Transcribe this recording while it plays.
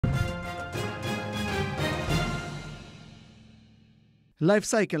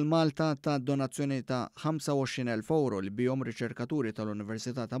Lifecycle Malta ta' donazzjoni ta' 25,000 euro li bihom riċerkaturi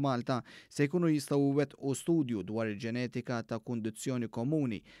tal-Università ta' Malta se jkunu jistgħu wettqu studju dwar il-ġenetika ta' kundizzjoni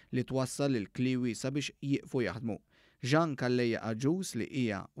komuni li twassal il-kliewi sabiex jieqfu jaħdmu. Jean Kalleja Aġus li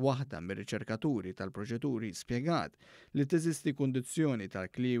hija waħda mir-riċerkaturi tal-proġetturi spjegat li teżisti kundizzjoni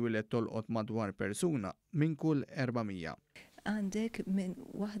tal-kliewi li tolqot madwar persuna minn kull 400. Għandek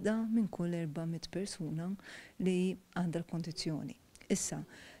waħda minn kull 400 persuna li għandha l-kondizzjoni. Issa,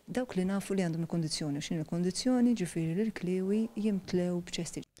 dawk li nafu li għandhom il-kondizzjoni, x'in il-kondizzjoni ġifieri li l-kliewi jimtlew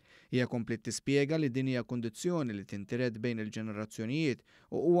b'ċesti. Hija komplet tispjega li din hija kundizzjoni li tintiret bejn il-ġenerazzjonijiet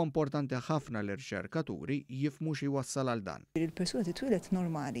u huwa importanti ħafna li r-riċerkaturi jifhmu xi jwassal għal dan. Il-persuna titwieled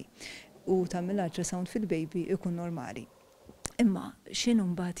normali u tagħmel ultrasound fil-baby ikun normali. Imma x'inhu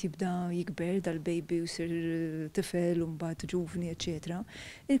mbagħad jibda jikber dal-baby u jsir tifel u mbagħad ġuvni, eċetera,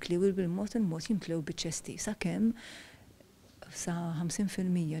 il-kliewi bil-mod jimtlew biċ-ċesti sakemm sa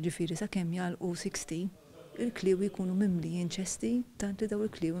 50% ġifieri sakemm jalqu 60 il-kliewi jkunu mimlijin ċesti tant li daw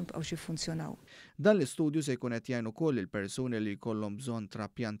il-kliewi mbqgħux jiffunzjonaw. Dan l-istudju se jkun qed jgħin ukoll il-persuni li jkollhom bżonn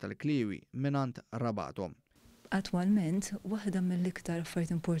trappjant tal-kliewi mingħand rabathom. Attwalment, waħda mill-iktar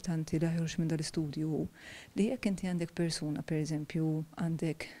affarijiet importanti li ħarġ minn dal-istudju li jekk inti għandek persuna pereżempju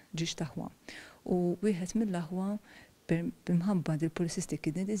għandek ġiex taħwa u wieħed mill-aħwa b'imħabba il-polycystic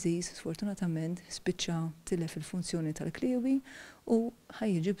kidney disease sfortunatament spiċċa tilef il-funzjoni tal-kliewi u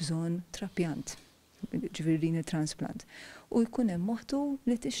ħajjiġi bżonn trappjant, ġifieri transplant. U jkun hemm moħħtu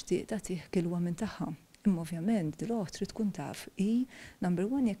li tixtieq tagħtih kilwa minn tagħha. Imma ovvjament l-oħt trid tkun taf hi number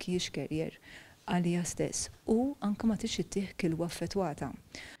one jekk hijiex carrier għalija stess u anke ma tixtieq kilwa affettwata.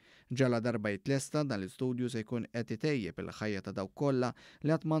 Ġala darba jitlesta dan l-istudju se jkun qed itejjeb il-ħajja ta' dawk kollha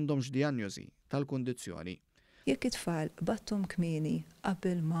li qatt m'għandhomx dijanjosi tal-kundizzjoni. Jekk it-tfal battom kmieni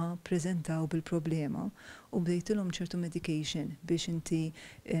qabel ma ppreżentaw bil-problema u bdejtilhom ċertu medication biex inti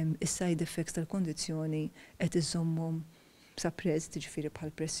is-side effects tal-kondizzjoni qed iżommhom suppressed, ġifieri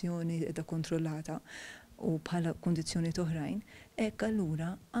bħal pressjoni qiegħda kontrollata u bħala kundizzjoni oħrajn, hekk allura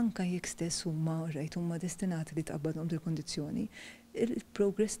anke jekk stess huma destinati li tqabbadhom dil-kundizzjoni,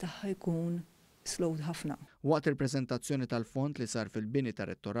 il-progress tagħha jkun slowed ħafna. Waqt il-preżentazzjoni tal-fond li sar fil-bini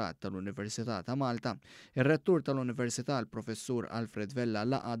tar-rettorat tal-Università ta' Malta, ir-rettur tal-Università l-Professur Alfred Vella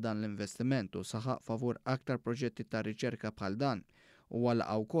laqa dan l-investiment u saħaq favur aktar proġetti ta' riċerka bħal dan u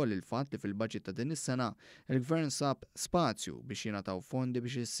laqa wkoll il-fatt li fil-baġit ta' din is-sena il-Gvern sab spazju biex jingħataw fondi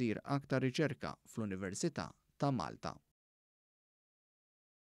biex issir aktar riċerka fl-Università ta' Malta.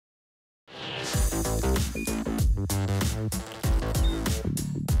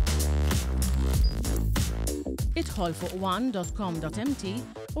 Idħol fuq one.com.mt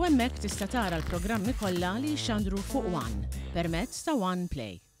u hemmhekk tista' tara l-programmi kollha li jxandru fuq One permezz ta' One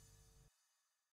Play.